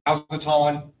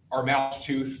Mouseathon, our mouse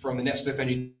tooth from the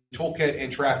Netsniff-NG toolkit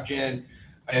and TrackGen.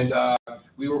 And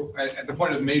we were at the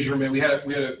point of measurement. We had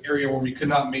an area where we could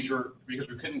not measure because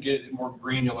we couldn't get it more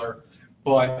granular.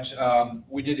 But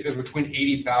we did, it was between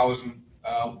 80,000.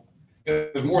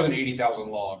 It was more than 80,000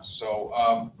 logs. So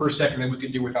per second that we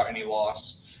could do without any loss.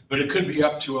 But it could be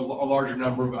up to a larger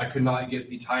number, but I could not get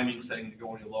the timing setting to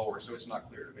go any lower, so it's not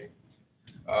clear to me.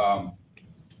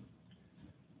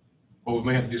 But we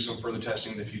may have to do some further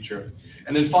testing in the future.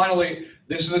 And then finally,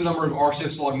 this is the number of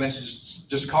Rsyslog messages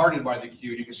discarded by the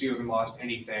queue. You can see we haven't lost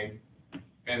anything.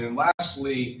 And then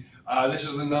lastly, this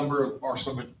is the number of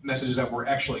Rsyslog messages that were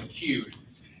actually queued.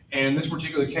 And in this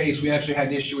particular case, we actually had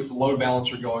an issue with the load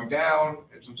balancer going down,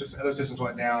 and some other systems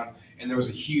went down, and there was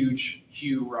a huge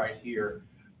queue right here.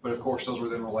 But of course, those were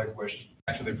then relinquished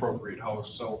back to the appropriate host.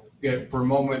 So yeah, for a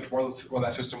moment, while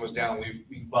that system was down,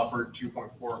 we buffered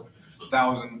 2.4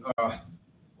 thousand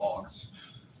logs.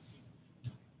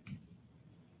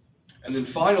 And then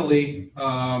finally,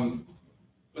 so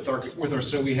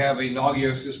we have a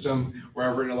Nagio system where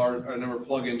I've written a number of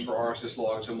plugins for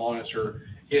Rsyslog to monitor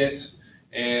it,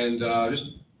 and just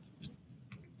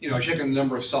checking the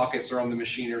number of sockets that are on the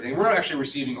machine and everything. We're not actually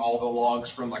receiving all the logs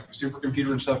from like the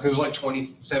supercomputer and stuff because there's like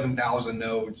 27,000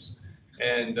 nodes,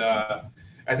 and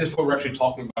at this point we're actually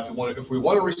talking about if we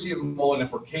want to receive them all and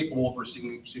if we're capable of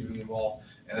receiving them all,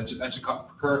 and that's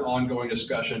a current ongoing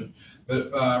discussion.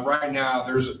 But right now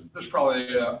there's probably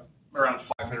around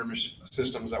 500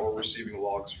 systems that we're receiving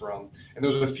logs from, and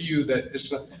there's a few that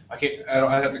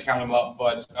I have to count them up,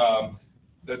 but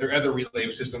there are other relay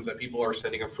systems that people are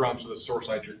sending them from, so the source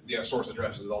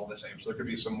address is all the same. So there could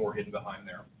be some more hidden behind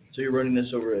there. So you're running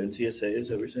this over NTSA, is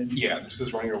that what you're saying? Yeah, this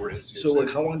is running over NTSA. So like,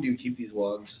 how long do you keep these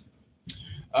logs?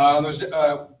 There's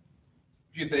a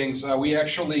few things. We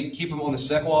actually keep them on the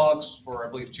sec logs for, I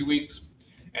believe, 2 weeks.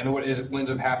 And then what ends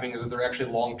up happening is that they're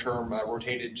actually long-term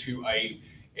rotated to a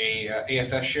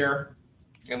AFS share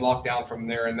and locked down from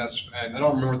there. And I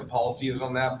don't remember what the policy is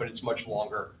on that, but it's much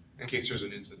longer in case there's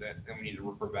an incident and we need to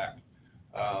refer back.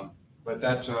 But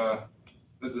that's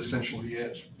essentially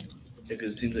it. Yeah,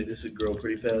 because it seems like this would grow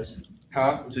pretty fast.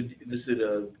 Huh? So this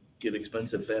would get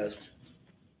expensive fast.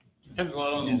 Depends a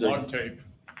lot on the log type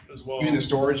as well. You mean the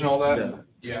storage and all that?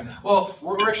 Yeah. Yeah. Well,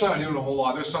 we're actually not doing a whole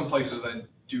lot. There's some places that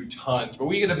do tons, but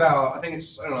we get about, I think it's,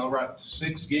 I don't know, around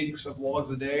 6 gigs of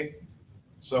logs a day.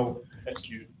 So. That's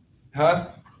cute. Huh?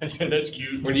 That's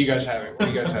cute. What do you guys have? What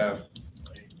do you guys have?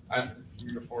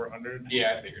 300 to 400.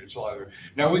 Yeah, I figured it's a lot.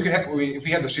 Now if we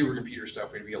had the supercomputer stuff,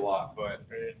 it'd be a lot, but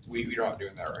we're not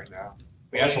doing that right now.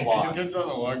 That's a lot. It depends on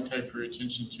the log type for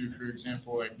attention to. For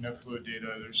example, like NetFlow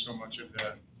data, there's so much of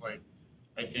that. Like,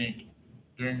 I think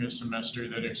during the semester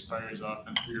that expires off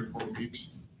in 3 or 4 weeks.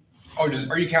 Oh,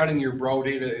 are you counting your bro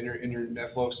data in your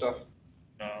NetFlow stuff?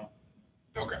 No.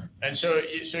 Okay. And so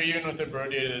even with the bro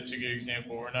data, that's a good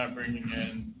example. We're not bringing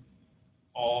in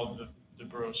all of the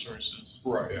bro sources.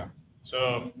 Right. Yeah.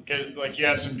 So, because like you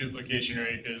have some duplication,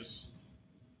 right? Because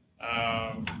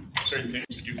certain things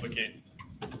to duplicate.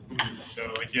 So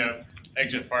like you have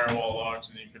exit firewall logs,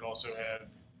 and then you could also have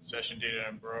session data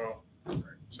and bro.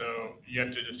 So you have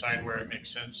to decide where it makes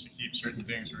sense to keep certain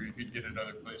things where you could get it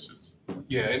other places.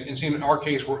 Yeah, and see, in our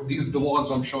case, the logs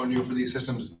I'm showing you for these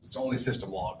systems, it's only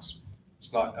system logs.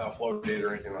 It's not flow data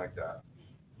or anything like that.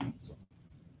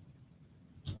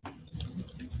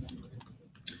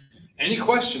 Any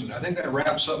questions? I think that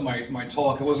wraps up my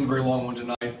talk. It wasn't a very long one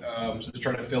tonight, so just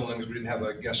trying to fill in because we didn't have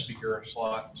a guest speaker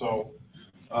slot. So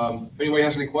if anybody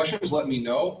has any questions, let me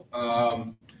know.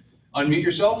 Unmute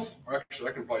yourself, or actually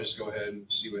I can probably just go ahead and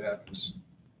see what happens.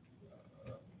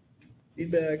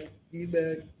 Feedback.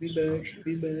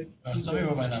 Some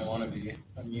people might not want to be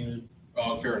unmuted.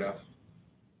 Oh, fair enough.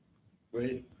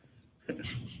 Right?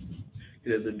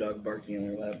 Could have the dog barking in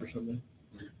their lap or something.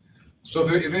 So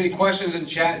if any questions in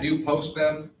chat, do post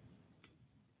them.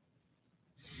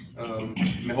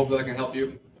 I hope that I can help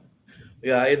you.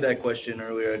 Yeah, I had that question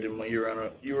earlier. I didn't want you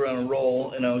were on a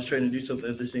roll, and I was trying to do something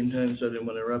at the same time, so I didn't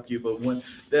want to interrupt you. But when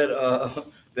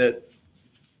that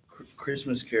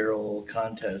Christmas Carol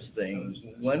contest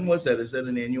thing, when was that? Is that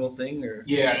an annual thing or?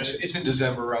 Yeah, it's in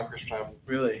December around Christmas time.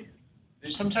 Really? They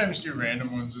sometimes do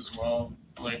random ones as well,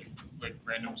 like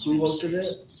random. Who hosted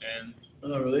it? And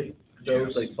Oh, really? That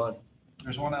was like fun.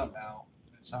 There's one out now.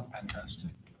 It's not fantastic.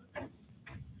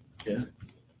 Yeah.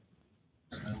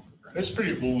 there's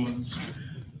pretty cool ones.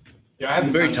 Yeah, I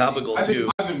haven't Very done- topical, too.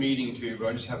 I've been meeting too, but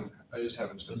I just haven't.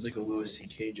 It was like a Louis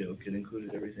C.K. joke. It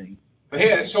included everything. But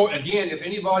hey, so again, if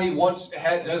anybody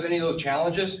does any of those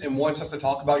challenges and wants us to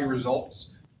talk about your results,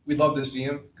 we'd love to see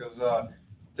them because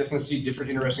definitely see different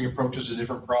interesting approaches to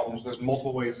different problems. There's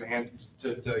multiple ways to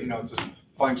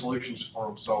find solutions for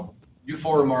them. So you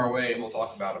forward them our way and we'll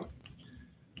talk about them.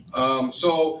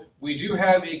 So we do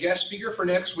have a guest speaker for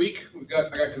next week.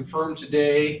 I got confirmed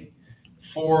today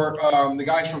for the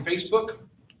guys from Facebook.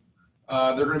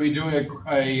 They're going to be doing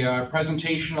a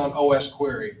presentation on OS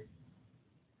Query.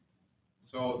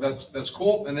 So that's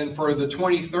cool. And then for the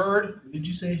 23rd. What did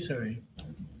you say? Sorry.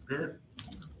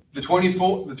 The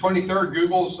 23rd,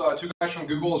 Google's two guys from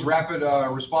Google's Rapid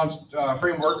Response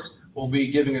Framework will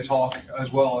be giving a talk as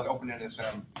well at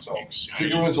OpenNSM. So keep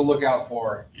your ones to look out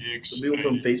for. So people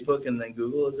from Facebook and then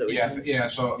Google, is that what you mean? Yeah.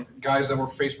 So guys that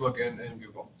work Facebook and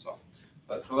Google. So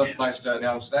that's nice to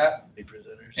announce that. Big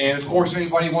presenters. And of course,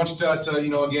 anybody wants to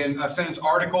again, send us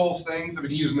articles, things that we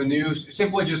can use in the news.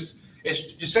 Simply just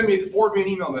forward me an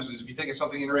email message if you think it's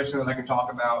something interesting that I can talk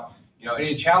about.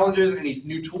 Any challenges, any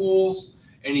new tools,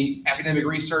 any academic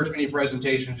research, any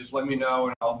presentations, just let me know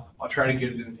and I'll try to get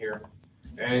it in here.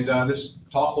 And this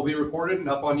talk will be recorded and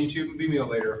up on YouTube and Vimeo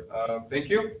later. Thank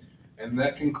you. And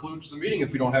that concludes the meeting if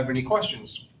we don't have any questions.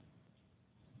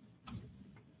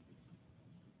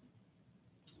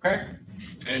 Okay.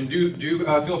 And do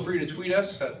feel free to tweet us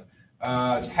at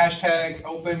hashtag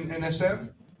OpenNSM.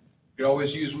 You can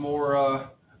always use more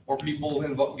people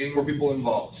involved, getting more people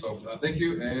involved. So thank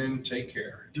you and take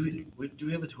care. Do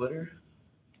we have a Twitter?